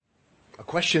A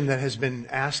question that has been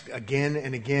asked again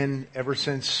and again ever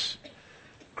since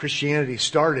Christianity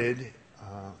started,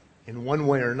 in one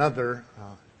way or another,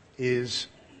 is,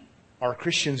 are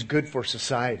Christians good for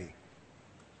society?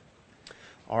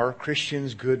 Are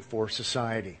Christians good for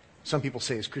society? Some people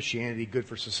say, is Christianity good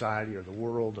for society or the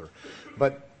world?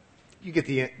 But you get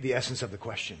the essence of the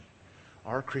question.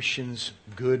 Are Christians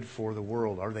good for the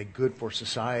world? Are they good for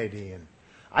society? And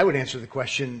I would answer the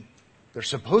question, they're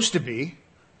supposed to be,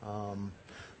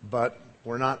 but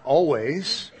we're not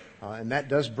always. And that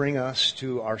does bring us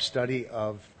to our study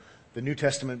of the New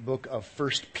Testament book of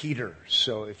 1 Peter.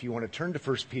 So if you want to turn to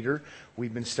 1 Peter,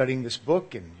 we've been studying this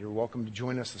book, and you're welcome to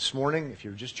join us this morning. If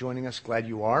you're just joining us, glad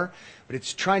you are. But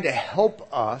it's trying to help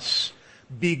us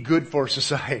be good for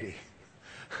society.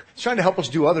 It's trying to help us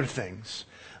do other things,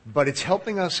 but it's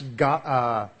helping us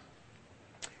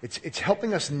it's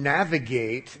helping us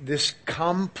navigate this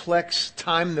complex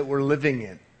time that we're living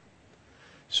in.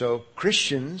 So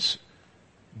Christians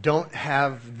don't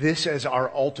have this as our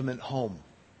ultimate home.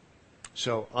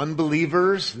 So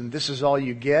unbelievers, and this is all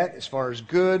you get as far as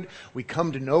good. We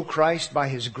come to know Christ by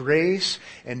His grace,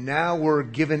 and now we're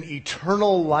given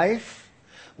eternal life.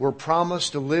 We're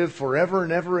promised to live forever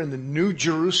and ever in the New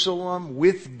Jerusalem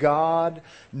with God.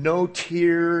 No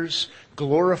tears,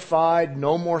 glorified,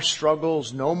 no more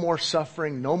struggles, no more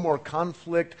suffering, no more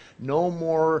conflict, no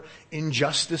more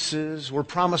injustices. We're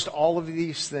promised all of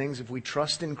these things if we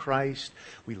trust in Christ.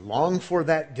 We long for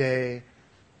that day.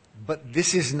 But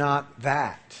this is not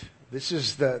that. This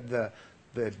is the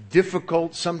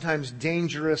difficult, sometimes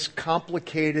dangerous,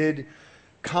 complicated,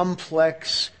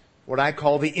 complex, what I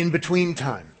call the in-between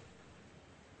time.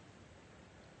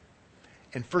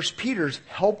 And 1 Peter's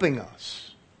helping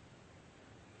us.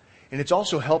 And it's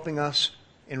also helping us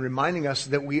and reminding us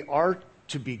that we are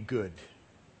to be good.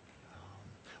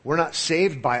 We're not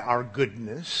saved by our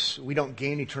goodness. We don't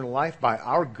gain eternal life by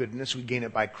our goodness. We gain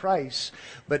it by Christ.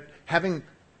 But having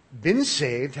been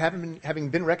saved, having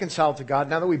been reconciled to God,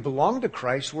 now that we belong to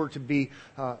Christ, we're to be,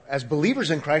 as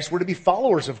believers in Christ, we're to be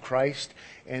followers of Christ,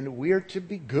 and we're to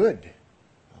be good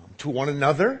to one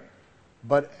another,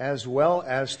 but as well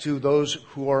as to those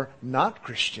who are not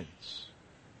Christians.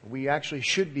 We actually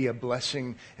should be a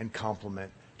blessing and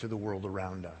compliment to the world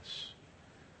around us.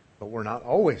 But we're not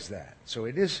always that. So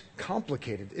it is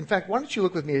complicated. In fact, why don't you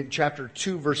look with me at chapter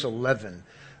 2, verse 11,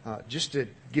 just to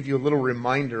give you a little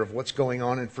reminder of what's going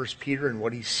on in 1 Peter and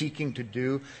what he's seeking to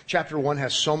do. Chapter 1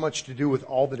 has so much to do with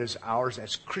all that is ours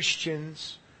as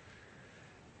Christians.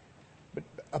 But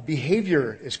a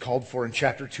behavior is called for in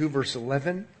chapter 2, verse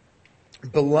 11.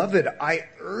 Beloved, I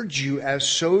urge you as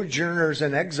sojourners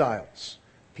and exiles,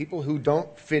 people who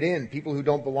don't fit in, people who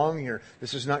don't belong here.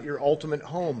 This is not your ultimate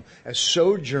home. As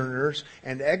sojourners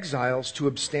and exiles, to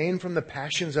abstain from the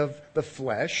passions of the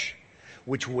flesh,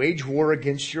 which wage war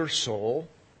against your soul.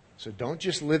 So don't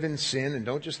just live in sin, and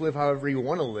don't just live however you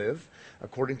want to live,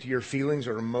 according to your feelings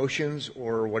or emotions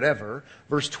or whatever.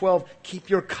 Verse 12, keep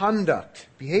your conduct,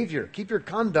 behavior, keep your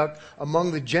conduct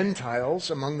among the Gentiles,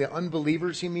 among the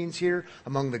unbelievers, he means here,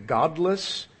 among the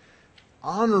godless,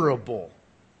 honorable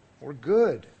or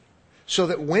good, so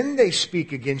that when they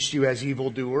speak against you as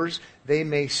evildoers, they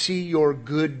may see your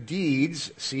good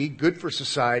deeds, see, good for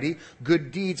society,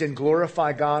 good deeds, and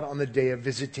glorify God on the day of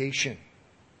visitation.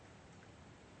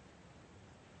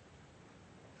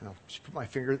 I'll just put my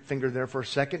finger there for a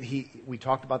second. We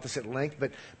talked about this at length,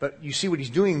 but you see what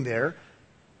he's doing there.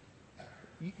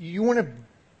 You want to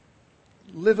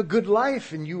live a good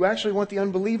life, and you actually want the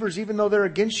unbelievers, even though they're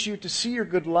against you, to see your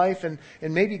good life, and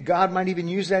maybe God might even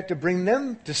use that to bring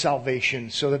them to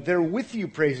salvation, so that they're with you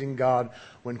praising God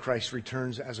when Christ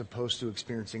returns, as opposed to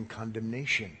experiencing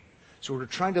condemnation. So we're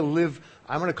trying to live,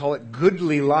 I'm going to call it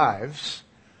goodly lives,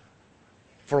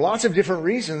 for lots of different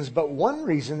reasons, but one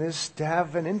reason is to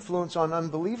have an influence on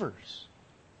unbelievers.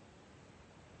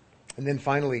 And then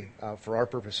finally, for our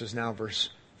purposes now, verse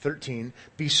 13,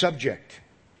 be subject,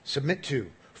 submit to,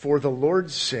 for the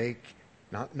Lord's sake,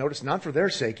 not for their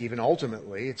sake even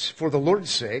ultimately, it's for the Lord's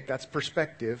sake, that's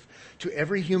perspective, to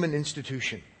every human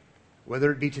institution,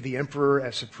 whether it be to the emperor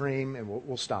as supreme, and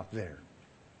we'll stop there.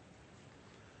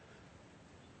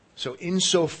 So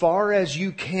insofar as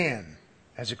you can,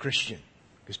 as a Christian,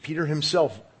 because Peter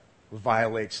himself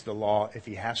violates the law if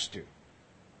he has to,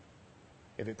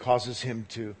 if it causes him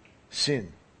to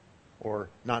sin or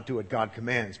not do what God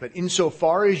commands. But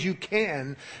insofar as you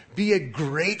can, be a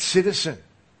great citizen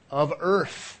of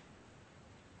earth.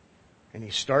 And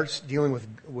he starts dealing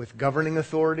with governing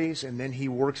authorities, and then he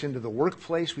works into the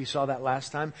workplace. We saw that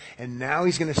last time. And now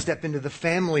he's going to step into the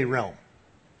family realm.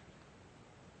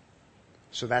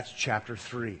 So that's chapter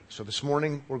 3. So this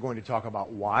morning we're going to talk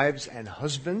about wives and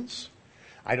husbands.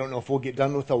 I don't know if we'll get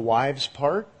done with the wives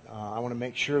part. I want to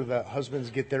make sure that husbands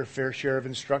get their fair share of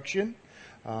instruction.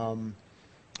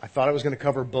 I thought I was going to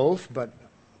cover both, but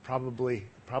probably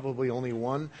only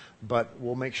one. But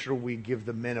we'll make sure we give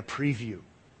the men a preview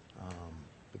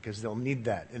because they'll need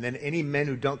that. And then any men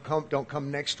who don't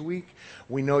come next week,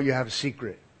 we know you have a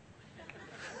secret.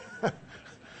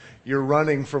 You're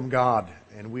running from God,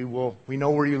 and we know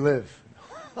where you live.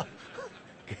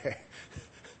 Okay.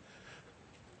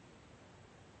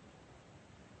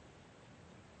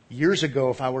 Years ago,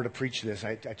 if I were to preach this,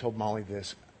 I told Molly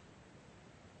this.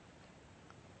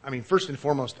 I mean, first and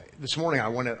foremost, this morning I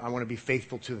want to be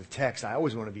faithful to the text. I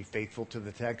always want to be faithful to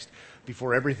the text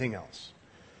before everything else.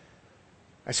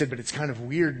 I said, but it's kind of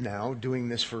weird now doing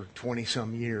this for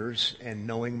 20-some years and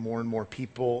knowing more and more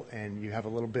people, and you have a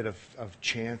little bit of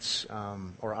chance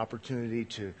or opportunity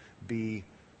to be,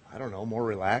 I don't know, more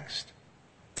relaxed.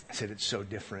 I said, it's so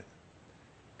different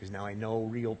because now I know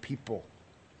real people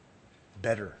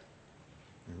better,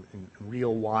 and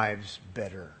real wives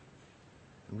better,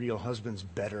 and real husbands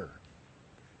better,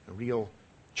 and real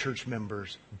church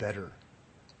members better,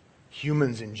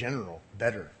 humans in general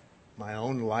better. My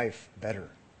own life better.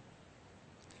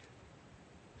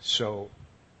 So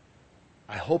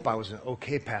I hope I was an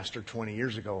okay pastor 20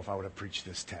 years ago if I would have preached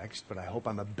this text, but I hope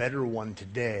I'm a better one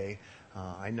today.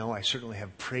 I know I certainly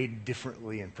have prayed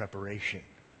differently in preparation.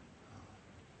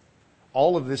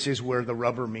 All of this is where the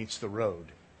rubber meets the road,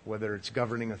 whether it's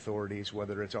governing authorities,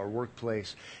 whether it's our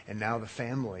workplace, and now the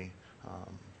family.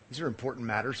 These are important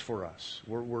matters for us.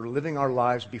 We're living our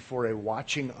lives before a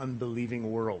watching,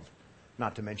 unbelieving world,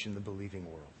 not to mention the believing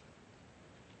world.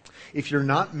 If you're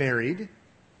not married,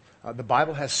 the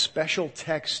Bible has special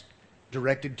text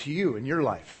directed to you in your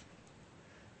life.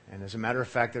 And as a matter of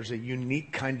fact, there's a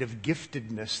unique kind of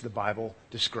giftedness the Bible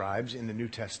describes in the New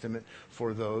Testament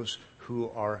for those who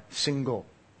are single,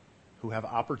 who have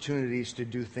opportunities to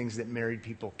do things that married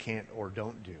people can't or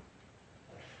don't do.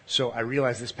 So I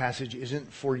realize this passage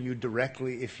isn't for you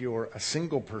directly if you're a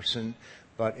single person,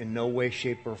 but in no way,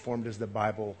 shape, or form does the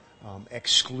Bible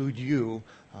exclude you,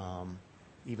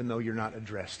 even though you're not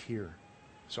addressed here.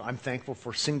 So I'm thankful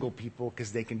for single people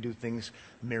because they can do things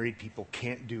married people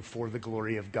can't do for the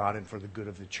glory of God and for the good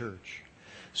of the church.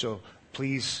 So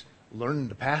please learn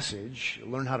the passage,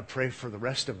 learn how to pray for the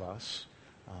rest of us,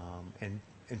 and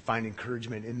find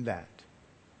encouragement in that.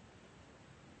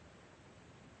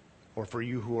 Or for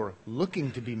you who are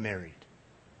looking to be married,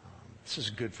 this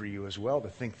is good for you as well to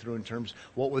think through in terms,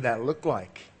 what would that look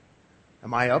like?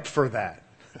 Am I up for that?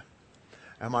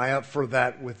 Am I up for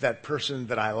that with that person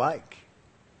that I like?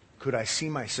 Could I see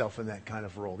myself in that kind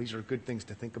of role? These are good things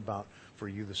to think about for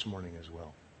you this morning as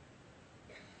well.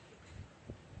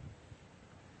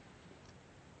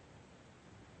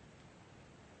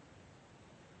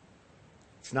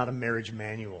 It's not a marriage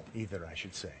manual either, I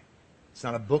should say. It's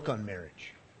not a book on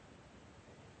marriage.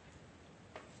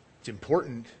 It's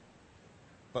important,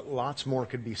 but lots more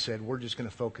could be said. We're just going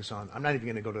to focus on, I'm not even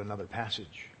going to go to another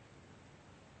passage.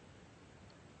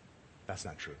 That's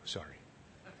not true, sorry.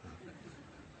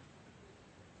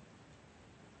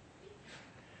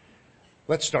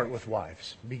 Let's start with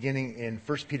wives, beginning in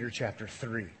 1 Peter chapter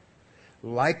 3.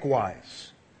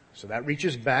 Likewise, so that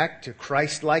reaches back to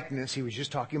Christ-likeness. He was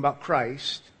just talking about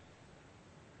Christ.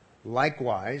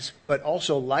 Likewise, but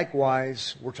also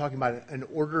likewise, we're talking about an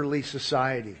orderly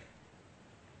society.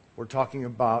 We're talking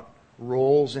about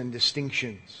roles and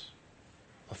distinctions,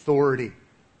 authority,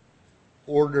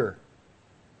 order.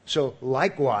 So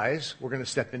likewise, we're going to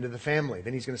step into the family.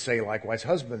 Then he's going to say likewise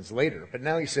husbands later. But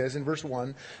now he says in verse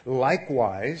 1,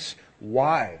 likewise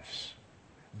wives,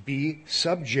 be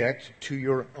subject to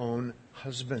your own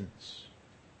husbands.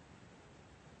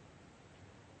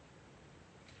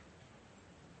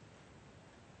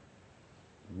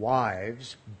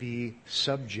 Wives, be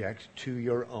subject to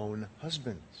your own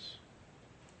husbands.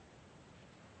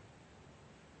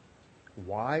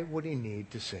 Why would he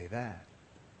need to say that?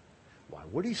 Why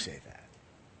would he say that?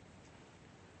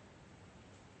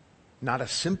 Not a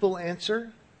simple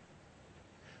answer,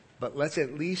 but let's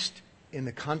at least, in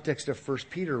the context of 1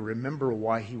 Peter, remember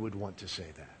why he would want to say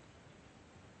that.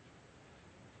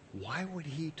 Why would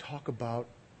he talk about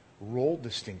role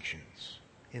distinctions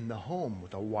in the home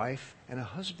with a wife and a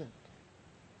husband?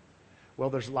 Well,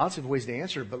 there's lots of ways to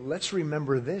answer it, but let's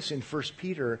remember this in 1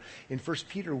 Peter. In 1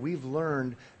 Peter, we've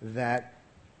learned that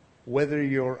whether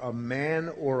you're a man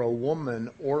or a woman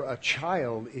or a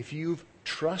child, if you've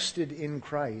trusted in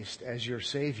Christ as your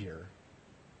Savior,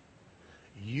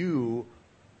 you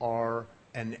are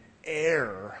an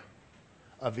heir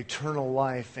of eternal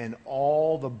life and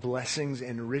all the blessings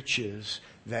and riches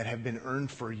that have been earned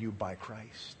for you by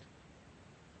Christ.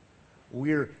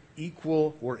 We're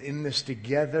equal. We're in this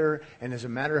together. And as a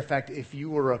matter of fact, if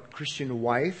you were a Christian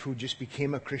wife who just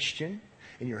became a Christian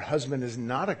and your husband is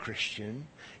not a Christian,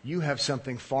 you have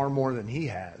something far more than he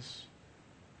has.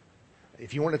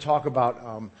 If you want to talk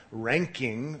about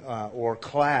ranking or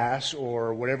class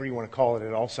or whatever you want to call it,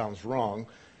 it all sounds wrong.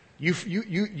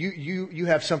 You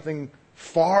have something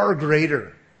far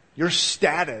greater. Your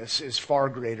status is far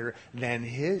greater than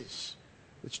his.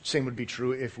 The same would be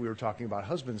true if we were talking about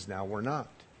husbands now. We're not.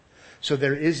 So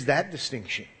there is that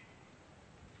distinction.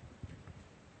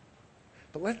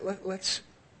 But let's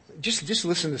just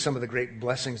listen to some of the great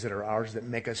blessings that are ours that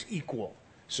make us equal.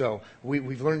 So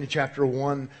we've learned in chapter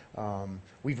 1,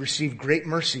 we've received great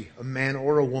mercy, a man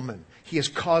or a woman. He has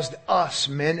caused us,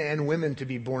 men and women, to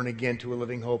be born again to a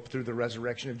living hope through the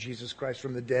resurrection of Jesus Christ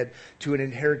from the dead, to an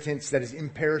inheritance that is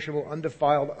imperishable,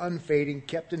 undefiled, unfading,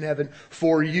 kept in heaven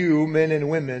for you, men and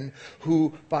women,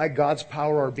 who by God's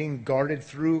power are being guarded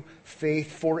through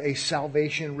faith for a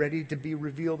salvation ready to be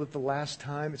revealed at the last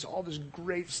time. It's all this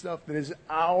great stuff that is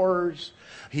ours.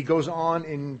 He goes on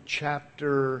in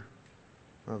the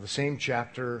same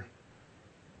chapter.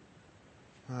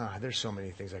 There's so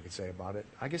many things I could say about it.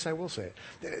 I guess I will say it.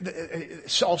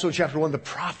 It's also chapter 1, the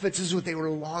prophets, this is what they were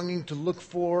longing to look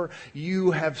for.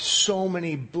 You have so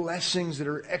many blessings that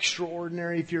are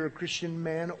extraordinary if you're a Christian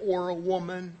man or a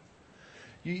woman.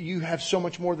 You have so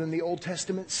much more than the Old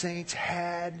Testament saints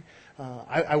had.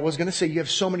 I was going to say you have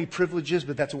so many privileges,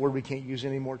 but that's a word we can't use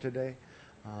anymore today.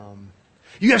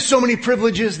 You have so many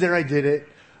privileges. There, I did it.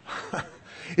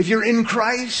 If you're in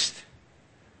Christ,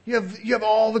 you have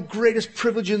all the greatest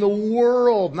privilege in the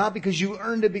world, not because you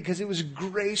earned it, because it was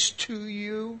grace to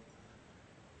you.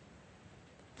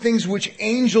 Things which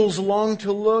angels long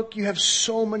to look. You have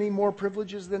so many more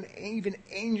privileges than even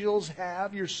angels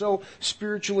have. You're so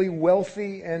spiritually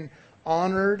wealthy and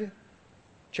honored.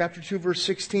 Chapter 2, verse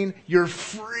 16, you're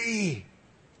free.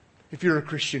 If you're a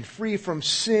Christian, free from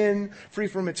sin, free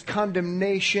from its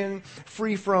condemnation,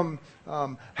 free from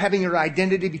having your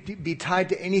identity be tied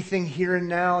to anything here and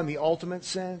now in the ultimate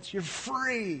sense. You're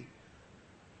free.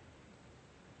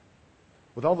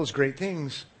 With all those great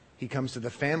things, he comes to the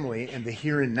family and the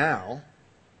here and now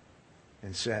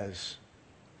and says,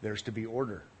 there's to be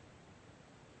order.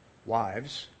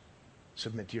 Wives,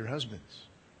 submit to your husbands.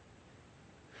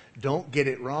 Don't get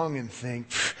it wrong and think,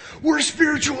 we're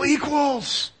spiritual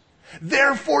equals.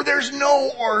 Therefore, there's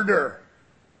no order.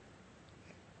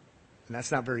 And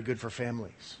that's not very good for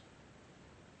families.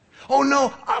 Oh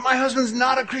no, my husband's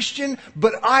not a Christian,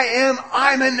 but I am.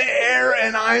 I'm an heir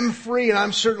and I'm free, and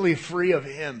I'm certainly free of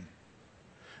him.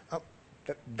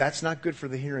 That's not good for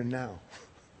the here and now.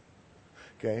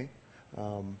 Okay?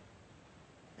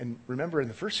 And remember, in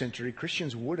the first century,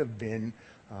 Christians would have been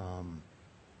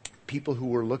people who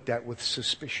were looked at with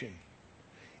suspicion.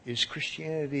 Is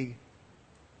Christianity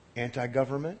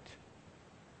anti-government?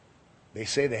 They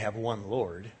say they have one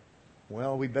Lord.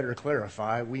 Well, we better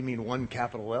clarify. We mean one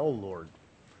capital L Lord.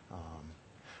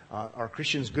 Are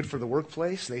Christians good for the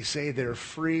workplace? They say they're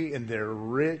free and they're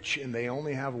rich and they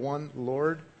only have one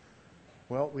Lord.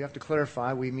 Well, we have to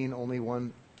clarify. We mean only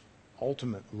one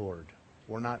ultimate Lord.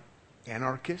 We're not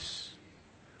anarchists.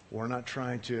 We're not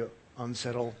trying to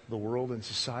unsettle the world and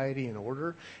society and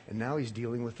order. And now he's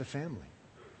dealing with the family.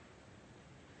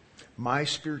 My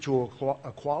spiritual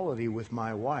equality with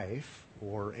my wife,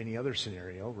 or any other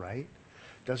scenario, right,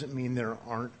 doesn't mean there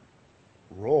aren't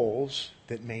roles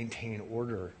that maintain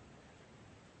order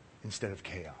instead of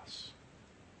chaos.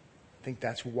 I think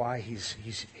that's why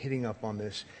he's hitting up on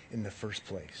this in the first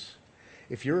place.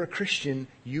 If you're a Christian,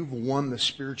 you've won the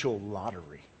spiritual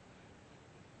lottery.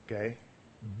 Okay?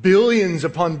 Billions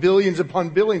upon billions upon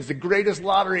billions, the greatest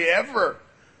lottery ever.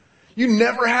 You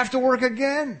never have to work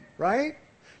again, right?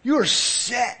 You are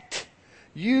set.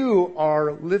 You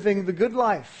are living the good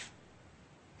life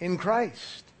in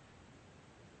Christ.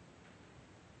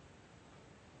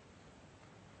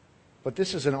 But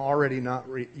this is an already not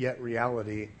yet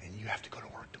reality, and you have to go to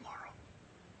work tomorrow.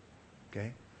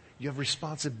 Okay? You have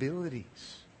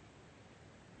responsibilities.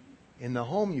 In the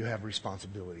home, you have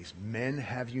responsibilities. Men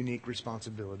have unique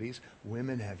responsibilities.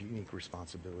 Women have unique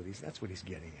responsibilities. That's what he's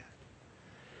getting at.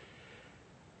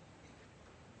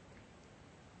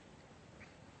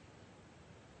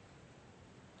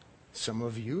 Some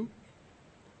of you,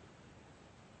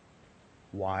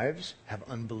 wives, have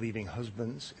unbelieving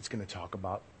husbands. It's going to talk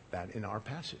about that in our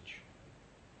passage.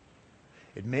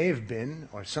 It may have been,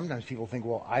 or sometimes people think,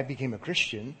 well, I became a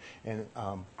Christian, and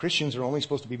Christians are only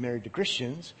supposed to be married to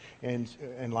Christians, and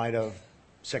in light of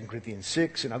 2 Corinthians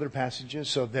 6 and other passages,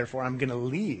 so therefore I'm going to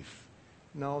leave.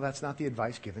 No, that's not the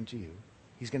advice given to you.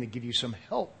 He's going to give you some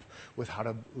help with how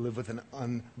to live with an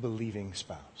unbelieving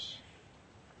spouse.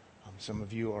 Some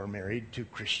of you are married to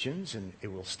Christians, and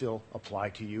it will still apply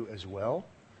to you as well,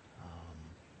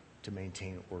 to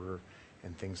maintain order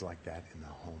and things like that in the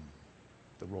home.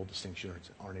 The role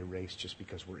distinctions aren't erased just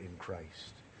because we're in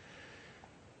Christ.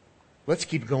 Let's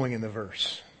keep going in the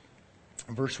verse.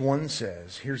 Verse 1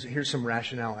 says, here's some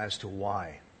rationale as to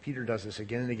why. Peter does this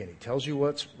again and again. He tells you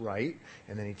what's right,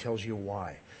 and then he tells you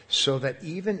why. So that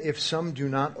even if some do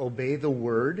not obey the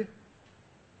word,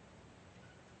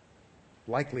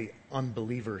 likely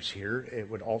unbelievers here, it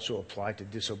would also apply to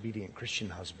disobedient Christian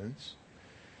husbands,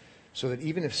 so that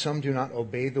even if some do not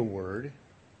obey the word,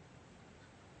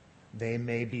 they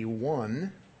may be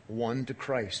won to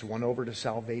Christ, won over to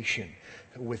salvation,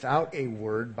 without a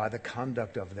word by the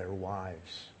conduct of their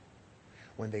wives,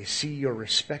 when they see your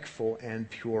respectful and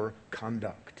pure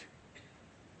conduct.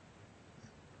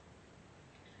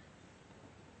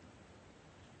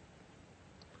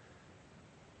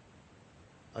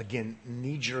 Again,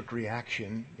 knee-jerk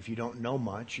reaction. If you don't know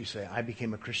much, you say, I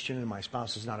became a Christian and my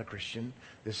spouse is not a Christian.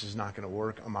 This is not going to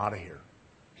work. I'm out of here.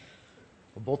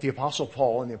 Well, both the Apostle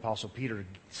Paul and the Apostle Peter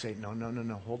say, no,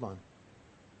 hold on.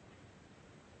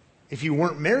 If you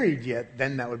weren't married yet,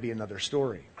 then that would be another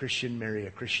story. Christian marry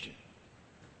a Christian.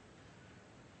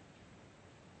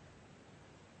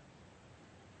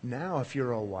 Now, if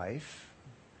you're a wife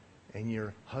and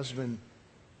your husband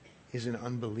is an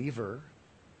unbeliever,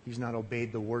 he's not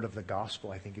obeyed the word of the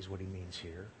gospel, I think is what he means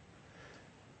here.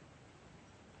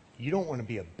 You don't want to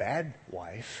be a bad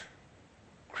wife.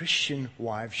 Christian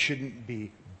wives shouldn't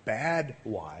be bad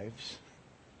wives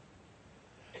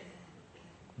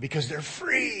because they're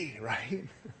free, right?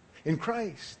 In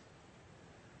Christ.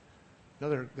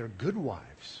 No, they're good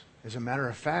wives. As a matter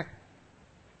of fact,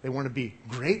 they want to be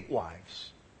great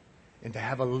wives and to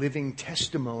have a living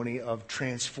testimony of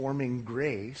transforming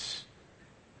grace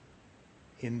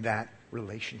in that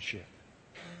relationship.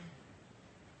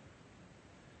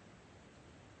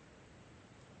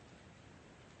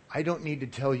 I don't need to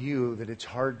tell you that it's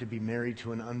hard to be married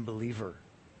to an unbeliever.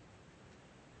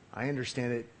 I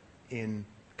understand it in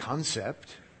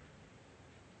concept.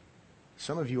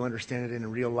 Some of you understand it in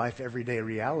real life, everyday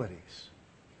realities.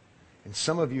 And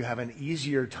some of you have an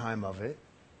easier time of it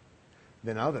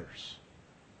than others.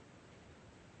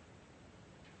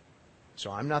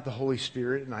 So I'm not the Holy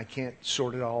Spirit, and I can't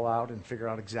sort it all out and figure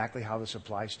out exactly how this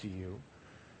applies to you.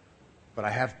 But I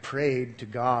have prayed to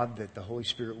God that the Holy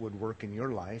Spirit would work in your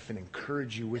life and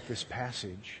encourage you with this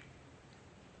passage.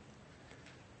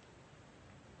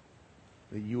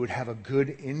 That you would have a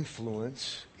good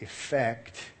influence,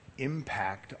 effect,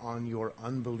 impact on your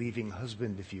unbelieving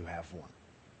husband if you have one.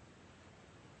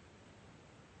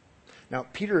 Now,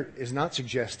 Peter is not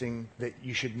suggesting that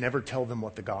you should never tell them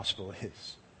what the gospel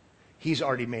is. He's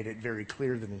already made it very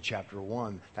clear that in chapter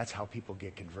 1, that's how people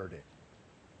get converted.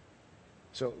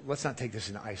 So let's not take this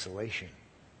in isolation.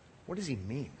 What does he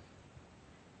mean?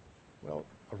 Well,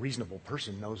 a reasonable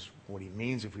person knows what he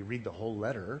means if we read the whole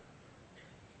letter.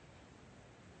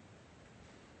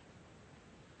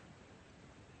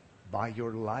 By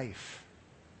your life.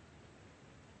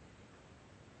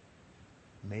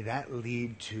 May that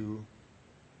lead to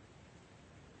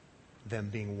them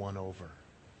being won over.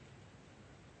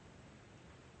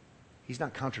 He's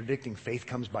not contradicting faith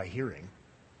comes by hearing.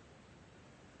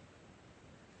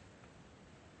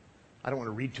 I don't want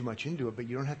to read too much into it, but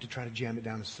you don't have to try to jam it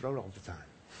down his throat all the time.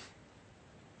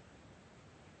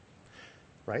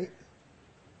 Right?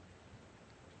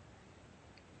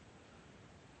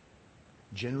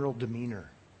 General demeanor.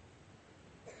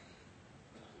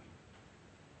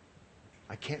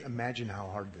 I can't imagine how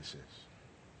hard this is,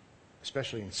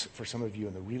 especially for some of you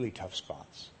in the really tough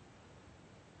spots.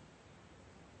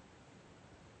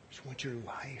 Just want your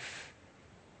life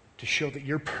to show that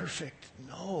you're perfect.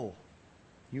 No.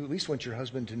 You at least want your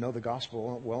husband to know the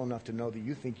gospel well enough to know that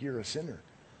you think you're a sinner.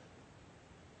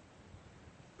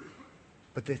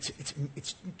 But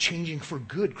it's changing for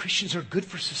good. Christians are good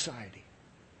for society.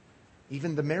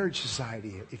 Even the marriage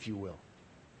society, if you will.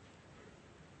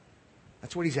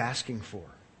 That's what he's asking for.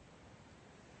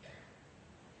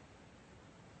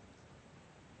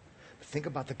 But think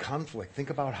about the conflict. Think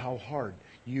about how hard.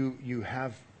 You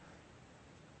have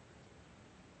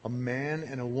a man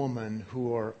and a woman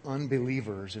who are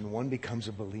unbelievers, and one becomes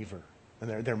a believer.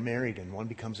 And they're married, and one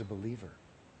becomes a believer.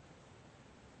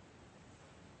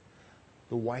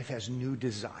 The wife has new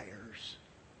desires.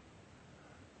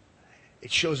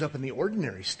 It shows up in the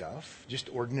ordinary stuff, just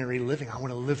ordinary living. I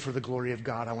want to live for the glory of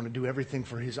God. I want to do everything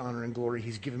for His honor and glory.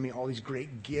 He's given me all these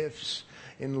great gifts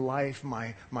in life,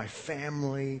 my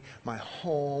family, my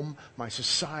home, my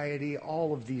society,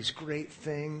 all of these great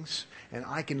things. And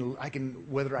I can,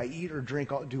 whether I eat or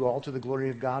drink, do all to the glory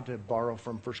of God, to borrow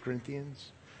from 1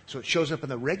 Corinthians. So it shows up in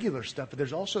the regular stuff, but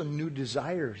there's also new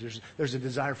desires. There's a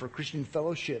desire for Christian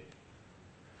fellowship.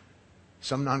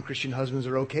 Some non-Christian husbands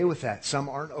are okay with that. Some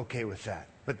aren't okay with that.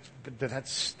 But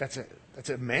that's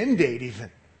a mandate even.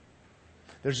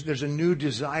 There's a new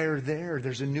desire there.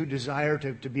 There's a new desire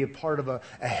to be a part of a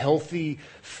healthy,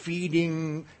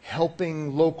 feeding,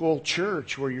 helping local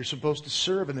church where you're supposed to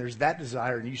serve. And there's that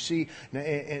desire. And you see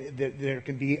there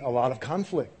can be a lot of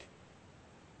conflict.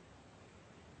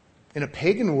 In a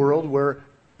pagan world where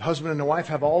husband and the wife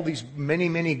have all these many,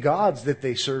 many gods that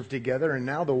they serve together, and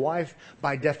now the wife,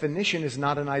 by definition, is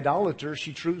not an idolater.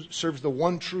 She serves the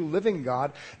one true living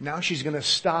God. Now she's going to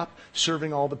stop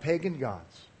serving all the pagan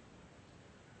gods.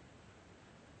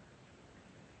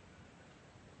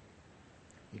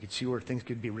 You can see where things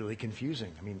could be really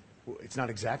confusing. I mean, it's not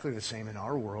exactly the same in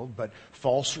our world, but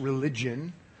false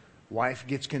religion, wife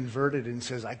gets converted and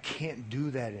says, I can't do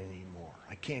that anymore.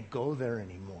 I can't go there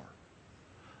anymore.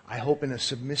 I hope in a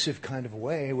submissive kind of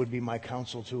way would be my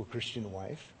counsel to a Christian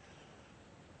wife.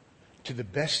 To the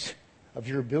best of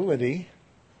your ability,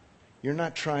 you're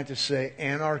not trying to say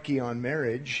anarchy on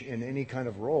marriage in any kind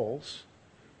of roles.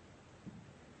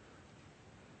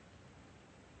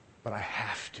 But I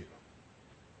have to.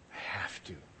 I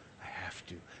have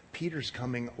to. Peter's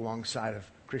coming alongside of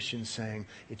Christians saying,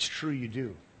 it's true you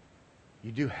do.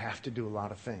 You do have to do a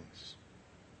lot of things.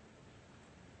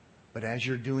 But as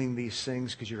you're doing these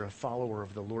things because you're a follower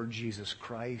of the Lord Jesus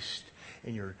Christ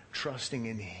and you're trusting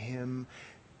in Him,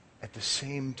 at the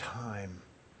same time,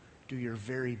 do your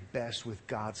very best with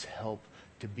God's help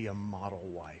to be a model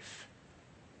wife.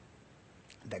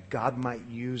 That God might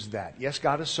use that. Yes,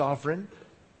 God is sovereign,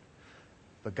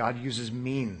 but God uses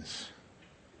means.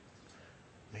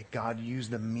 May God use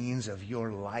the means of your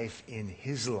life in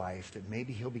His life that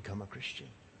maybe He'll become a Christian.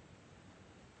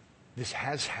 This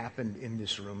has happened in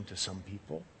this room to some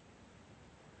people.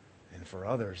 And for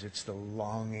others, it's the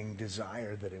longing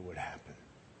desire that it would happen.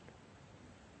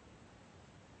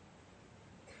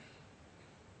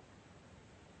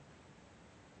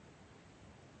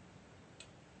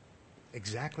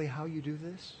 Exactly how you do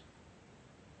this?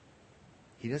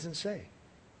 He doesn't say.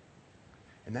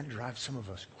 And that drives some of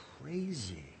us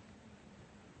crazy.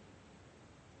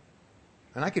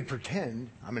 And I could pretend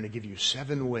I'm going to give you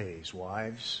 7 ways,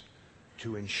 wives,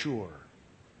 to ensure.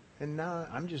 And now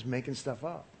I'm just making stuff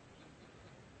up.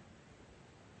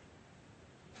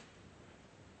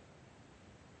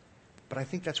 But I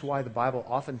think that's why the Bible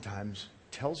oftentimes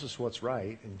tells us what's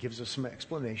right and gives us some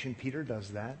explanation. Peter does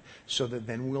that so that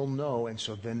then we'll know, and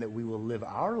so then that we will live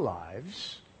our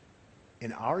lives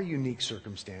in our unique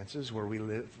circumstances where we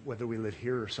live, whether we live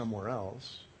here or somewhere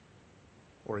else,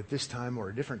 or at this time or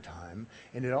a different time.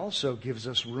 And it also gives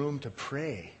us room to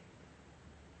pray.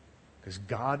 Because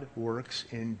God works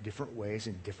in different ways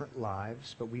in different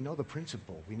lives, but we know the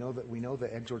principle. We know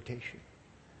the exhortation.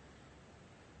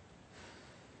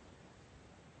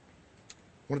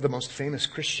 One of the most famous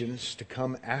Christians to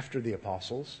come after the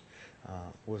apostles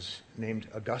was named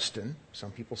Augustine.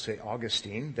 Some people say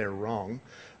Augustine. They're wrong.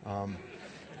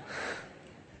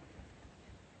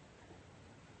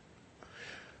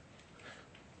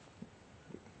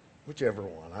 Whichever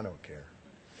one, I don't care.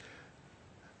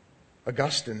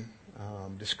 Augustine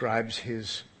describes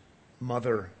his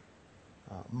mother,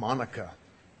 Monica,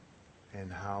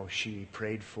 and how she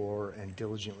prayed for and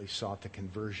diligently sought the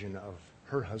conversion of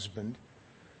her husband.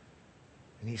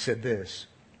 And he said this: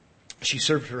 she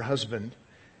served her husband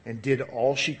and did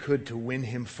all she could to win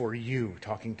him for you,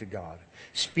 talking to God,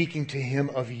 speaking to him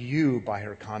of you by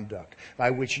her conduct,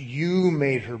 by which you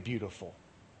made her beautiful.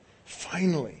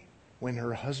 Finally, when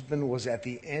her husband was at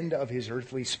the end of his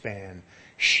earthly span,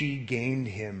 she gained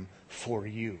him for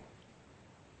you.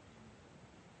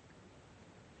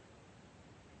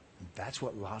 That's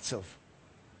what lots of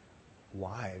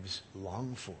wives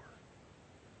long for.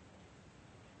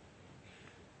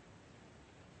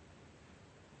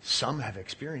 Some have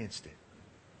experienced it.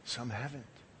 Some haven't.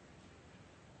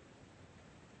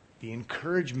 The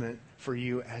encouragement for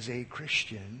you as a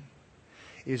Christian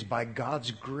is, by God's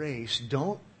grace,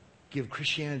 don't give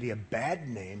Christianity a bad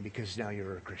name because now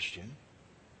you're a Christian.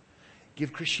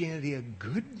 Give Christianity a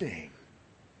good name.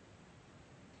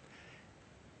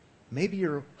 Maybe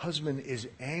your husband is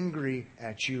angry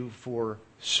at you for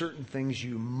certain things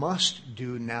you must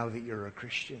do now that you're a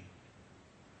Christian.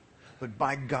 but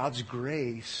by God's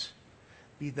grace,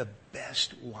 be the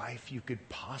best wife you could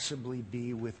possibly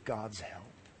be with God's help.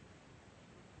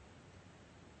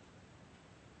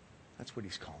 That's what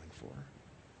he's calling for.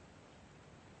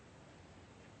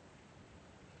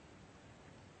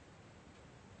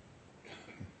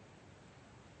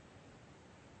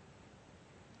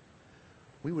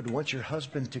 We would want your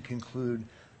husband to conclude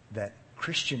that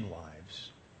Christian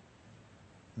wives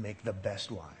make the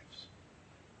best wives.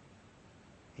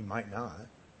 He might not.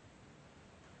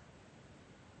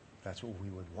 That's what we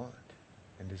would want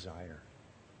and desire.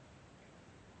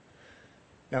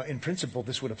 Now, in principle,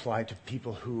 this would apply to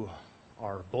people who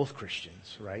are both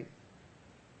Christians, right?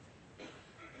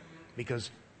 Because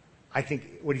I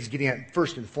think what he's getting at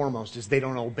first and foremost is they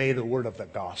don't obey the word of the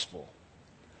gospel.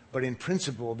 But in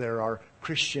principle, there are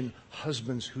Christian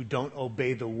husbands who don't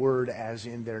obey the word, as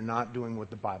in they're not doing what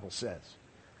the Bible says.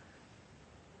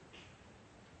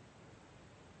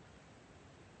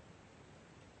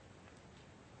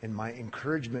 And my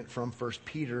encouragement from 1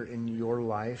 Peter in your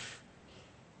life,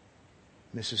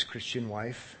 Mrs. Christian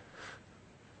wife,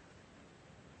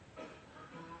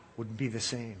 would be the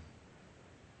same.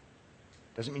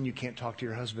 Doesn't mean you can't talk to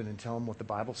your husband and tell him what the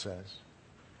Bible says.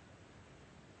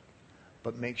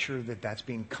 But make sure that that's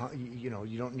being,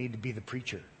 you don't need to be the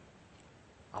preacher.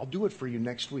 I'll do it for you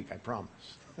next week, I promise.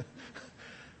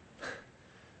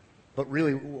 But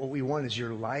really, what we want is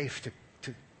your life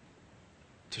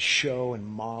to show and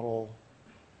model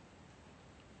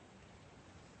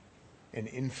and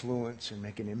influence and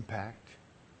make an impact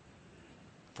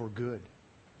for good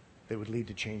that would lead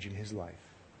to change in his life.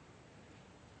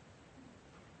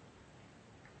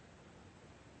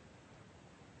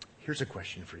 Here's a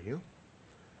question for you.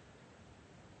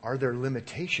 Are there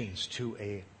limitations to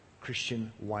a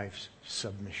Christian wife's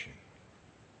submission?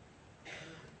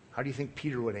 How do you think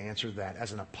Peter would answer that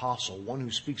as an apostle, one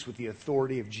who speaks with the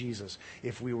authority of Jesus,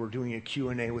 if we were doing a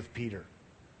Q&A with Peter?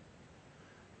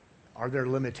 Are there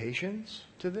limitations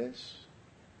to this?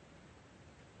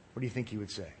 What do you think he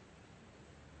would say?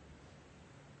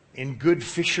 In good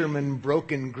fisherman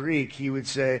broken Greek, he would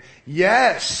say,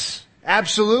 yes,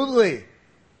 absolutely.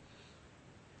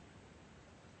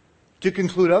 To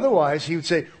conclude otherwise, he would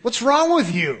say, what's wrong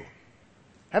with you?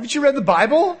 Haven't you read the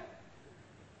Bible?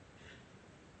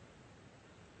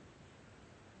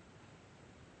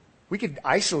 We could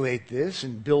isolate this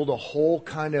and build a whole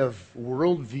kind of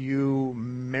worldview,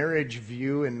 marriage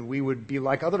view, and we would be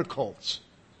like other cults.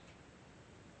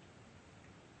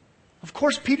 Of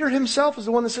course, Peter himself is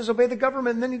the one that says obey the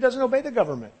government, and then he doesn't obey the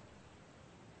government.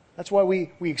 That's why we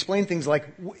explain things like,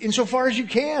 insofar as you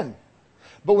can.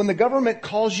 But when the government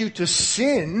calls you to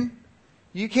sin,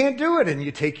 you can't do it, and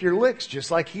you take your licks, just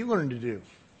like he learned to do.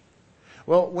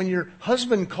 Well, when your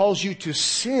husband calls you to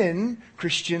sin,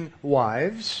 Christian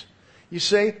wives, you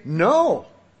say, no,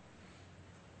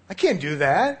 I can't do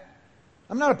that.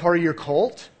 I'm not a part of your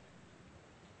cult.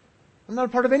 I'm not a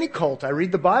part of any cult. I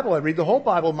read the Bible. I read the whole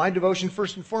Bible. My devotion,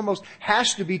 first and foremost,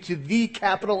 has to be to the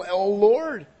capital L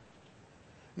Lord.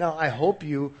 Now, I hope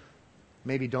you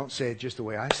maybe don't say it just the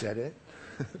way I said it.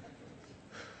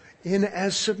 In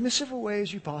as submissive a way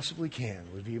as you possibly can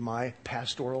would be my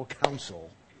pastoral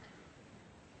counsel.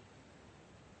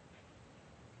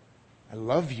 I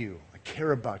love you. I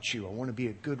care about you. I want to be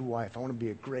a good wife. I want to be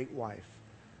a great wife.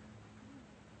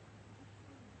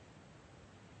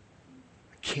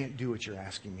 I can't do what you're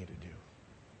asking me to do.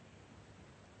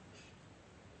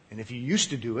 And if you used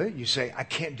to do it, you say, I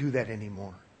can't do that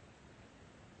anymore.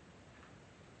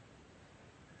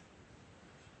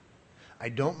 I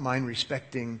don't mind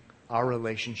respecting our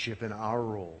relationship and our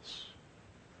roles,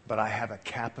 but I have a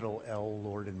capital L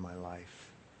Lord in my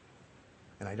life.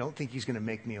 And I don't think he's going to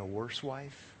make me a worse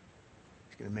wife.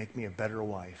 He's going to make me a better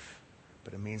wife.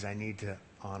 But it means I need to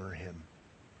honor him.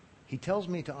 He tells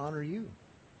me to honor you.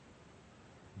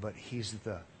 But he's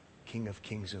the King of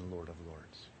Kings and Lord of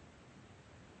Lords.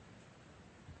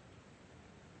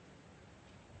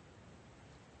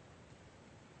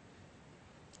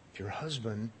 If your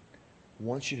husband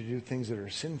wants you to do things that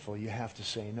are sinful, you have to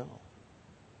say no.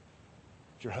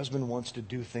 If your husband wants to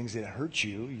do things that hurt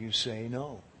you, you say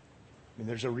no. I mean,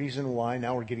 there's a reason why,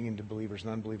 now we're getting into believers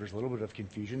and unbelievers, a little bit of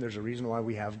confusion. There's a reason why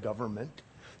we have government.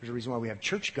 There's a reason why we have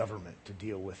church government to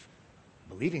deal with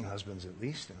believing husbands, at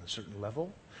least, on a certain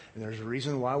level. And there's a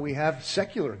reason why we have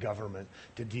secular government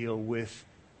to deal with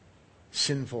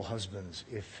sinful husbands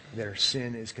if their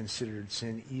sin is considered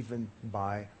sin even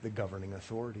by the governing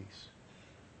authorities.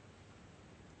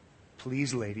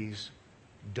 Please, ladies,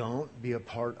 don't be a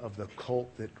part of the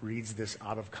cult that reads this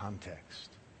out of context.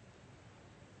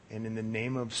 And in the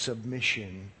name of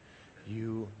submission,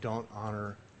 you don't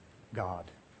honor God.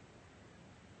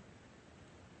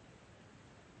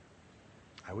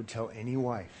 I would tell any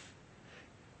wife,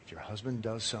 if your husband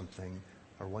does something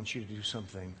or wants you to do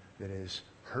something that is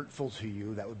hurtful to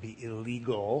you, that would be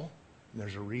illegal. And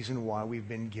there's a reason why we've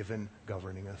been given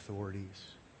governing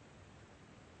authorities.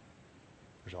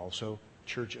 There's also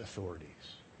church authorities.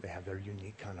 They have their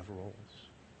unique kind of roles.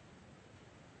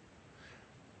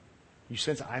 You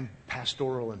sense I'm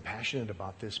pastoral and passionate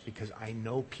about this because I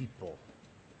know people.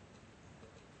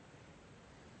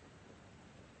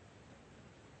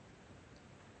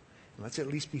 Let's at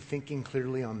least be thinking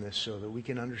clearly on this so that we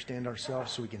can understand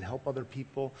ourselves, so we can help other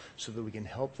people, so that we can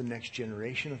help the next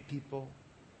generation of people.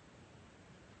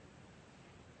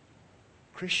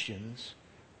 Christians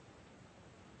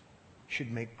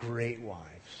should make great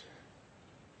wives.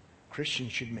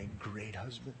 Christians should make great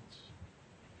husbands.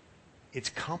 It's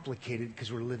complicated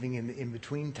because we're living in the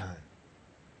in-between time.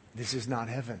 This is not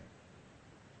heaven.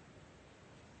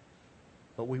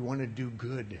 But we want to do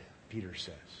good, Peter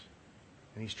says.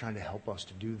 And he's trying to help us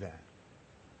to do that.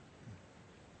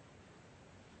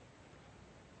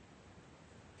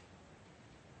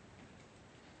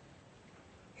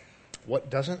 What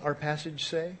doesn't our passage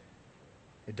say?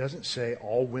 It doesn't say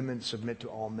all women submit to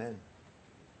all men.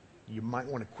 You might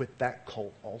want to quit that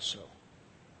cult also.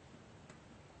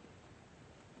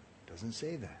 It doesn't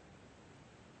say that.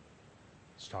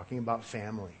 It's talking about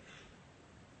family.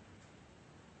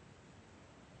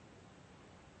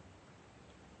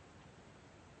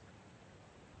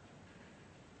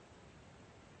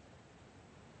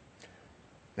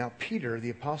 Now, Peter,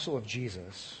 the apostle of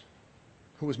Jesus,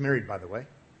 who was married, by the way,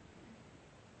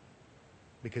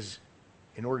 because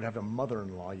in order to have a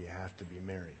mother-in-law, you have to be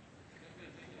married.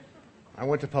 I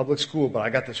went to public school, but I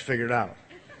got this figured out.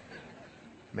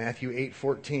 Matthew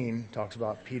 8:14 talks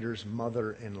about Peter's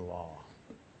mother-in-law.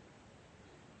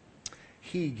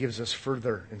 He gives us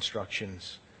further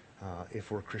instructions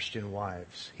if we're Christian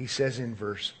wives. He says in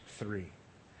verse 3,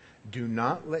 "Do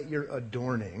not let your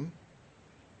adorning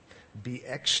be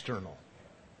external."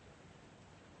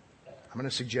 I'm going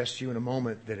to suggest to you in a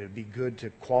moment that it'd be good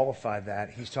to qualify that.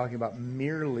 He's talking about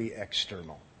merely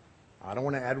external. I don't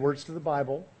want to add words to the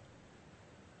Bible,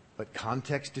 but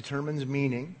context determines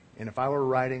meaning. And if I were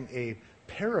writing a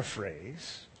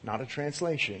paraphrase, not a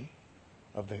translation,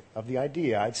 of the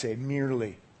idea, I'd say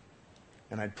merely.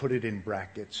 And I'd put it in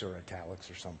brackets or italics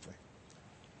or something.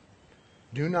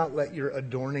 Do not let your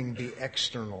adorning be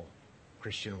external,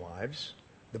 Christian wives.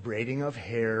 The braiding of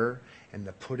hair and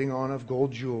the putting on of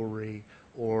gold jewelry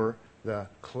or the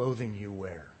clothing you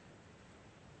wear.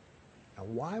 Now,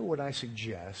 why would I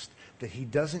suggest that he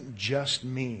doesn't just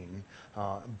mean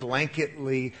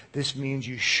blanketly, this means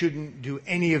you shouldn't do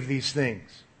any of these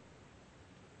things?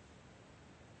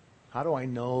 How do I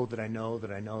know that I know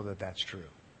that I know that that's true?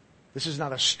 This is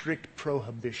not a strict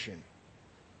prohibition.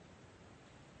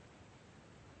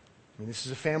 I mean, this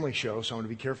is a family show, so I want to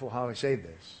be careful how I say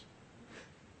this.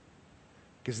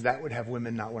 Because that would have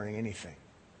women not wearing anything.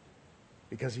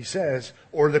 Because he says,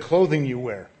 or the clothing you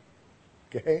wear.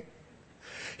 Okay?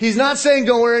 He's not saying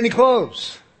don't wear any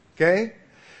clothes. Okay?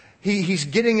 He's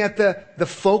getting at the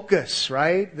focus,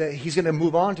 right? That he's going to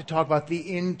move on to talk about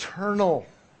the internal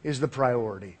is the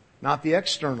priority, not the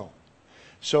external.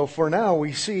 So for now,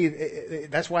 we see,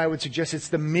 that's why I would suggest it's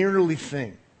the merely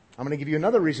thing. I'm going to give you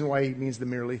another reason why he means the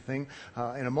merely thing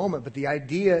in a moment, but the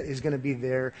idea is going to be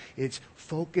there. It's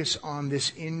focus on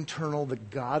this internal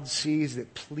that God sees,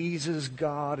 that pleases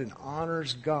God and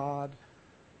honors God.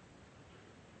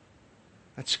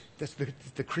 That's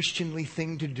the Christianly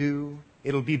thing to do.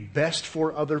 It'll be best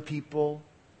for other people.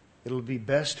 It'll be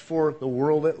best for the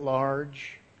world at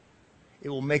large. It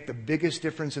will make the biggest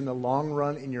difference in the long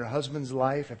run in your husband's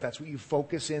life if that's what you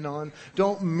focus in on.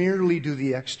 Don't merely do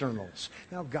the externals.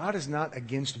 Now, God is not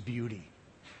against beauty.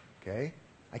 Okay?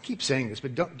 I keep saying this,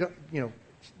 but don't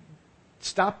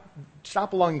stop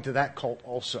belonging to that cult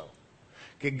also.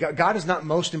 Okay? God is not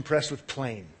most impressed with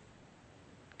plain.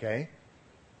 Okay?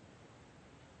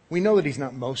 We know that he's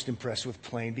not most impressed with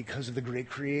plain because of the great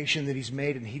creation that he's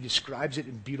made, and he describes it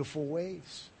in beautiful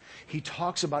ways. He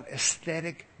talks about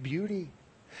aesthetic beauty.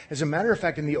 As a matter of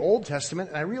fact, in the Old Testament,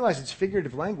 and I realize it's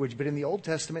figurative language, but in the Old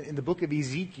Testament, in the book of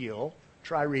Ezekiel,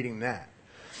 try reading that.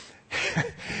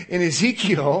 In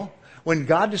Ezekiel, when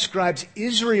God describes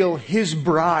Israel, his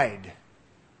bride,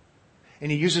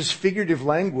 and he uses figurative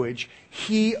language,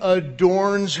 he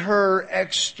adorns her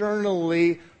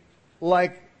externally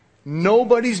like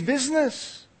nobody's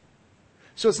business.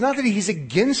 So it's not that he's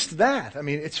against that. I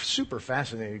mean, it's super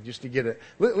fascinating just to get it.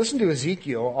 Listen to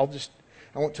Ezekiel.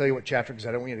 I won't tell you what chapter because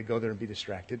I don't want you to go there and be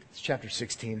distracted. It's chapter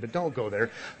 16, but don't go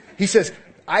there. He says,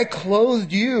 I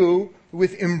clothed you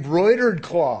with embroidered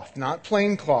cloth, not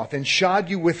plain cloth, and shod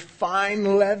you with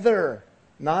fine leather,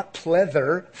 not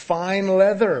pleather, fine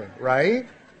leather, right?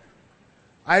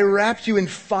 I wrapped you in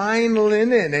fine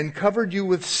linen and covered you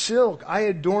with silk. I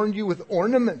adorned you with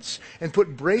ornaments and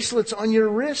put bracelets on your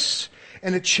wrists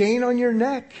and a chain on your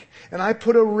neck. And I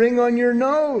put a ring on your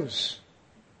nose.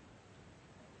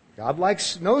 God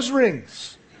likes nose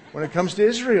rings when it comes to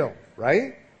Israel,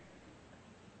 right?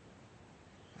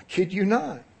 I kid you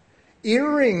not.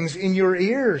 Earrings in your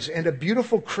ears and a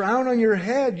beautiful crown on your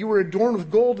head. You were adorned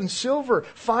with gold and silver,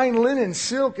 fine linen,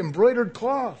 silk, embroidered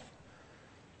cloth.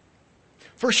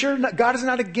 For sure, God is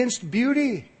not against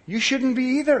beauty. You shouldn't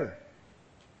be either.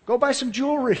 Go buy some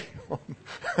jewelry.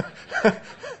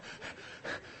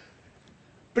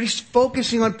 But he's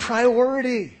focusing on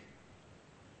priority.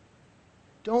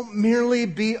 Don't merely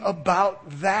be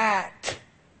about that.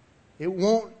 It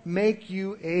won't make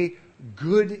you a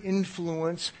good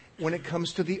influence when it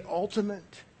comes to the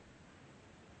ultimate.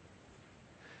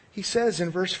 He says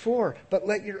in verse 4, but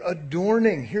let your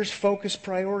adorning, here's focus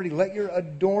priority, let your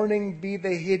adorning be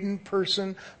the hidden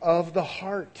person of the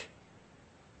heart,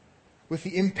 with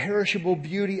the imperishable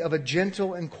beauty of a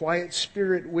gentle and quiet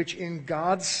spirit, which in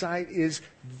God's sight is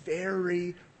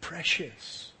very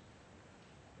precious.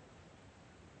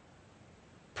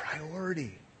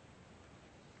 Priority.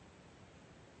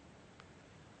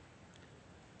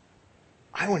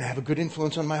 I want to have a good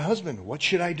influence on my husband. What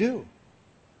should I do?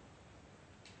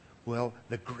 Well,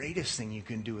 the greatest thing you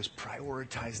can do is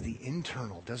prioritize the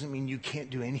internal. Doesn't mean you can't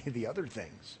do any of the other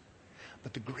things.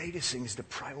 But the greatest thing is to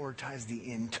prioritize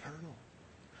the internal.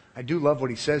 I do love what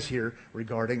he says here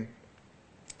regarding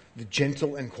the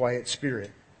gentle and quiet spirit.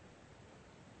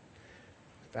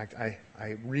 In fact,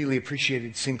 I really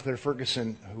appreciated Sinclair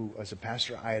Ferguson, who as a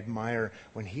pastor I admire,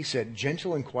 when he said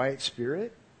gentle and quiet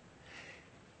spirit.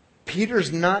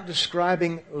 Peter's not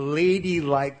describing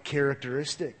ladylike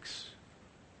characteristics.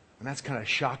 And that's kind of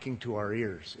shocking to our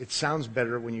ears. It sounds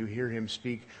better when you hear him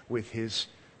speak with his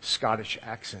Scottish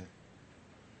accent.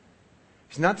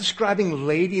 He's not describing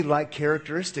ladylike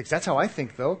characteristics. That's how I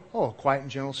think, though. Oh, a quiet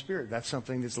and gentle spirit. That's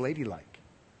something that's ladylike.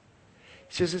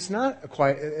 He says it's not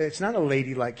a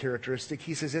ladylike characteristic.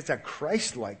 He says it's a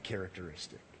Christ-like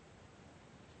characteristic.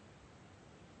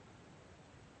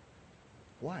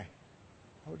 Why?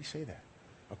 Why would he say that?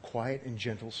 A quiet and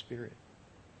gentle spirit.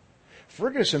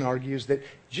 Ferguson argues that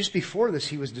just before this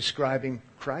he was describing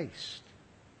Christ,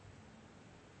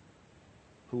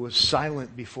 who was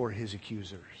silent before his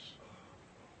accusers,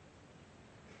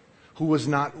 who was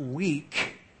not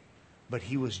weak, but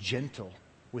he was gentle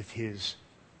with his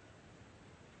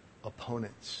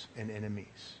opponents and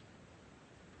enemies.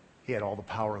 He had all the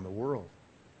power in the world,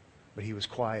 but he was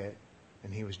quiet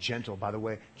and he was gentle. By the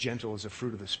way, gentle is a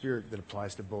fruit of the Spirit that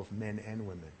applies to both men and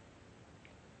women.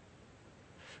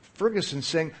 Ferguson's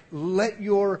saying, let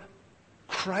your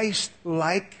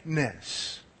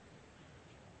Christ-likeness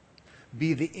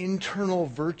be the internal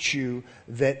virtue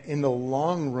that in the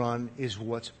long run is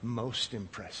what's most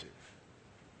impressive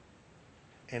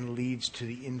and leads to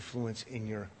the influence in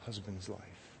your husband's life.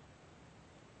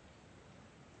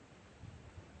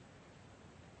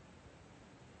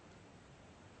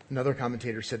 Another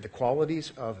commentator said the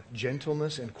qualities of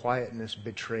gentleness and quietness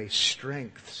betray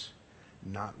strengths,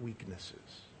 not weaknesses.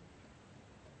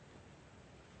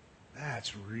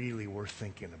 That's really worth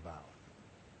thinking about.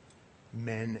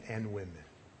 Men and women.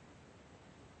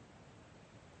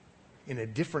 In a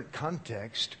different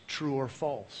context, true or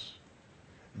false,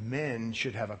 men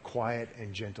should have a quiet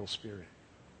and gentle spirit.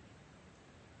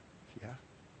 Yeah?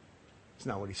 It's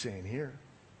not what he's saying here.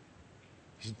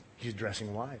 He's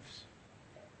addressing wives.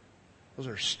 Those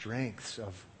are strengths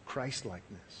of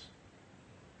Christ-likeness.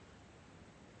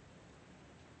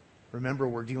 Remember,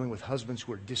 we're dealing with husbands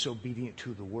who are disobedient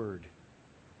to the word.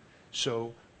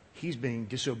 So he's being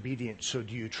disobedient, so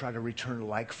do you try to return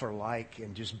like for like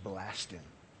and just blast him?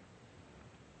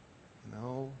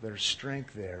 No, there's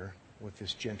strength there with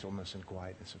this gentleness and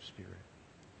quietness of spirit.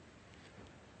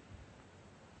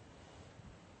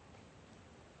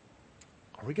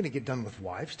 Are we going to get done with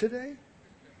wives today?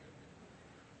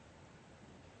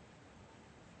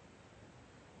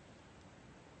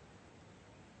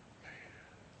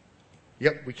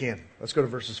 Yep, we can. Let's go to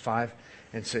verses 5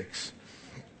 and 6.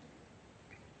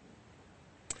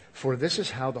 For this is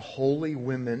how the holy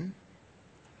women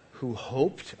who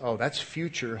hoped, that's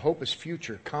future, hope is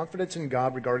future, confidence in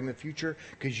God regarding the future,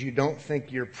 because you don't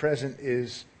think your present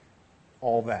is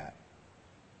all that.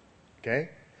 Okay?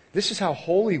 This is how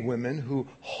holy women who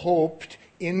hoped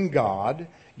in God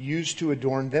used to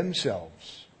adorn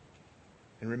themselves.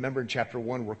 And remember in chapter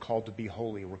 1, we're called to be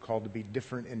holy. We're called to be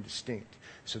different and distinct.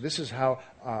 So this is how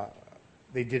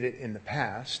they did it in the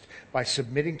past, by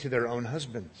submitting to their own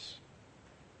husbands.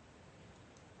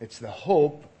 It's the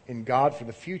hope in God for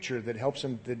the future that helps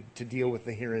them to deal with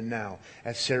the here and now,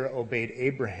 as Sarah obeyed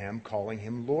Abraham, calling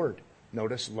him Lord.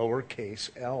 Notice lowercase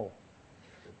l.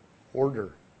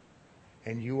 Order.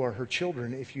 And you are her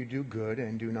children if you do good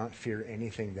and do not fear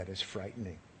anything that is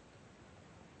frightening.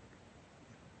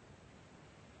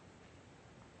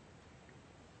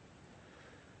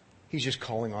 He's just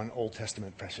calling on Old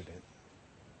Testament precedent.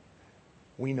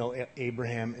 We know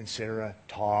Abraham and Sarah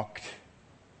talked.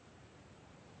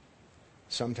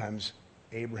 Sometimes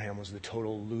Abraham was the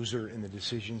total loser in the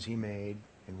decisions he made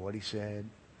and what he said.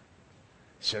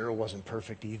 Sarah wasn't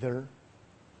perfect either,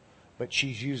 but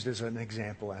she's used as an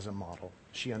example, as a model.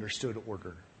 She understood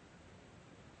order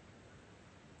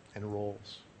and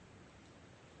roles.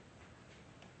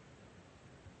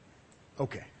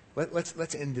 Okay,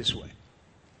 let's end this way.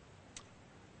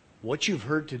 What you've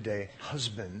heard today,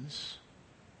 husbands,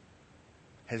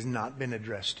 has not been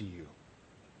addressed to you.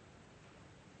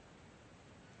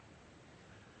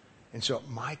 And so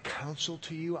my counsel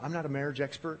to you, I'm not a marriage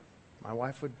expert. My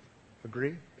wife would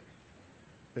agree.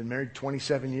 Been married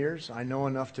 27 years. I know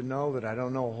enough to know that I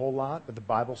don't know a whole lot, but the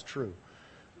Bible's true.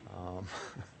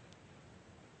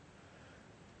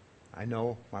 I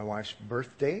know my wife's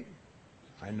birth date.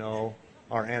 I know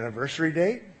our anniversary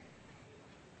date.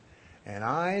 And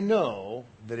I know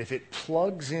that if it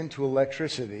plugs into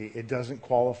electricity, it doesn't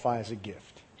qualify as a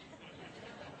gift.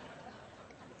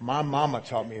 My mama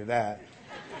taught me that.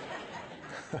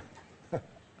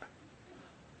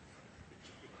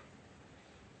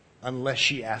 Unless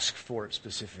she asked for it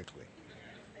specifically.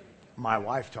 My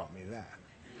wife taught me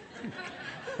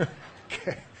that.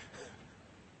 Okay.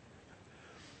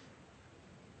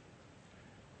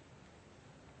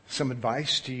 Some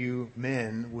advice to you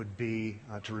men would be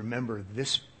to remember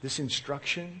this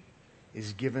instruction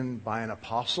is given by an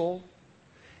apostle,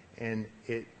 and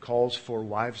it calls for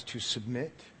wives to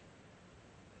submit.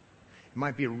 It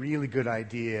might be a really good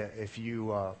idea if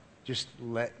you just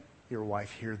let your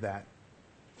wife hear that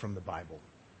from the Bible.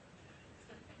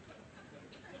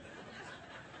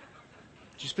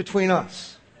 Just between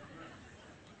us.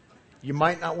 You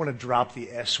might not want to drop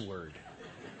the S word.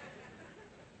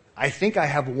 I think I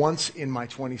have once in my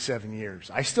 27 years.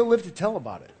 I still live to tell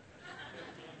about it.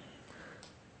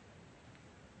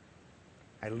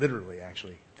 I literally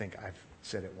actually think I've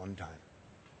said it one time.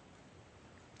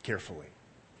 Carefully.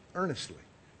 Earnestly.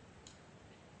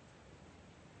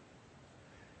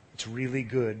 It's really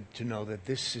good to know that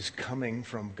this is coming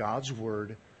from God's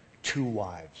word to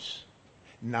wives,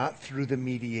 not through the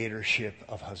mediatorship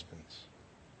of husbands.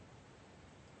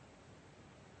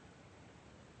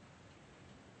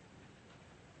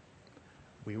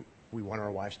 We want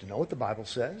our wives to know what the Bible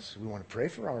says. We want to pray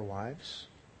for our wives,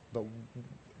 but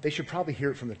they should probably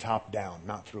hear it from the top down,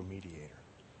 not through a mediator.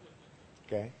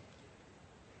 Okay?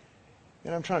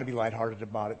 And I'm trying to be lighthearted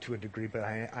about it to a degree, but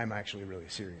I'm actually really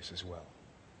serious as well.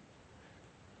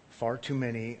 Far too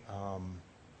many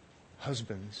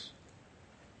husbands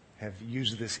have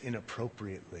used this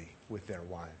inappropriately with their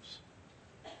wives.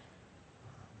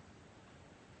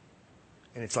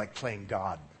 And it's like playing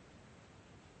God,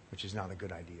 which is not a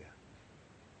good idea.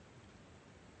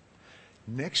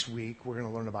 Next week, we're going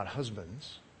to learn about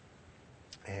husbands.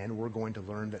 And we're going to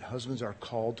learn that husbands are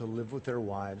called to live with their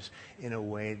wives in a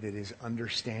way that is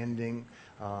understanding,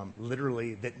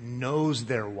 literally, that knows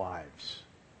their wives.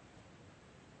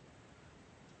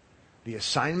 The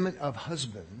assignment of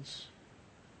husbands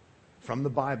from the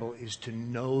Bible is to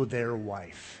know their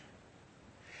wife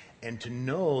and to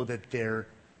know that they're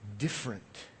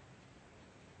different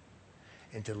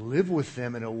and to live with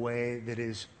them in a way that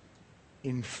is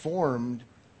informed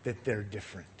that they're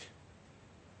different.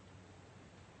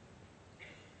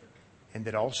 And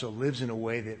that also lives in a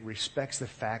way that respects the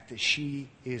fact that she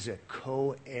is a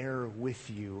co-heir with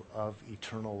you of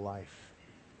eternal life.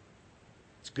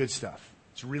 It's good stuff.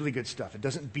 It's really good stuff. It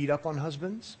doesn't beat up on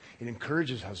husbands. It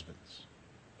encourages husbands.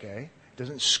 Okay? It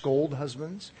doesn't scold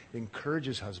husbands. It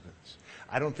encourages husbands.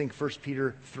 I don't think 1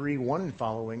 Peter 3:1 and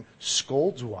following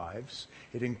scolds wives.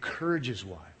 It encourages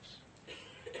wives.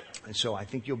 And so I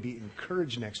think you'll be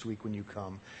encouraged next week when you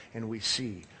come and we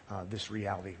see this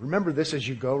reality. Remember this as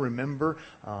you go. Remember,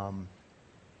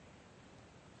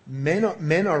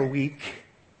 men are weak,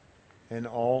 and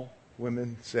all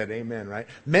women said amen, right?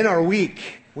 Men are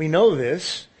weak. We know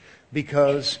this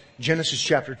because Genesis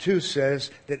chapter 2 says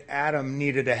that Adam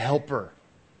needed a helper.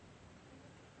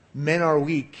 Men are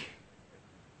weak.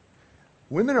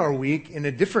 Women are weak in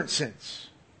a different sense.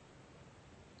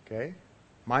 Okay?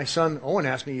 My son Owen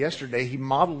asked me yesterday, he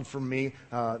modeled for me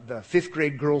the 5th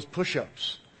grade girls'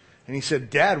 push-ups. And he said,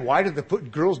 Dad, why do the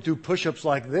girls do push-ups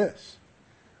like this?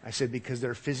 I said, because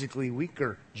they're physically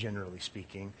weaker, generally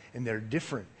speaking, and they're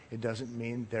different. It doesn't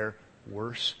mean they're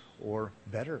worse or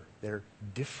better. They're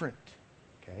different.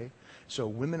 Okay? So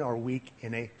women are weak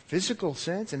in a physical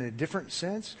sense, in a different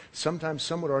sense. Sometimes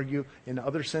some would argue in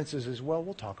other senses as well.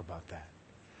 We'll talk about that.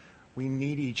 We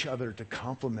need each other to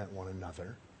complement one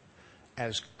another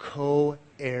as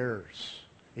co-heirs.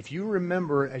 If you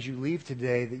remember as you leave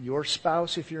today that your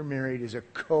spouse, if you're married, is a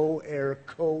co-heir,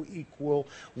 co-equal,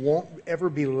 won't ever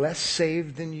be less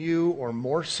saved than you or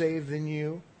more saved than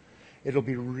you, it'll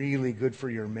be really good for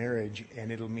your marriage,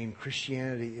 and it'll mean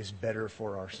Christianity is better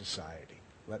for our society.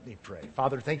 Let me pray.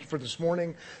 Father, thank you for this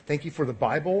morning. Thank you for the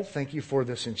Bible. Thank you for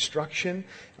this instruction.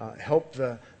 Help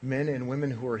the men and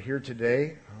women who are here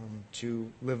today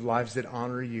to live lives that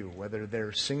honor you, whether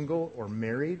they're single or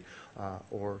married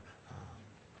or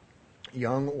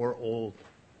young or old,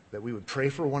 that we would pray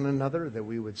for one another, that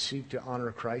we would seek to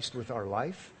honor Christ with our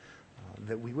life,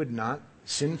 that we would not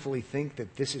sinfully think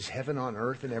that this is heaven on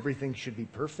earth and everything should be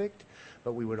perfect,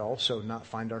 but we would also not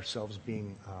find ourselves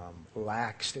being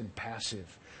laxed and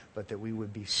passive, but that we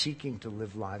would be seeking to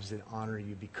live lives that honor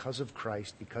you because of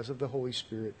Christ, because of the Holy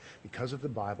Spirit, because of the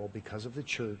Bible, because of the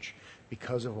church,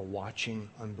 because of a watching,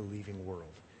 unbelieving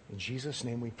world. In Jesus'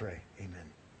 name we pray.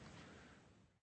 Amen.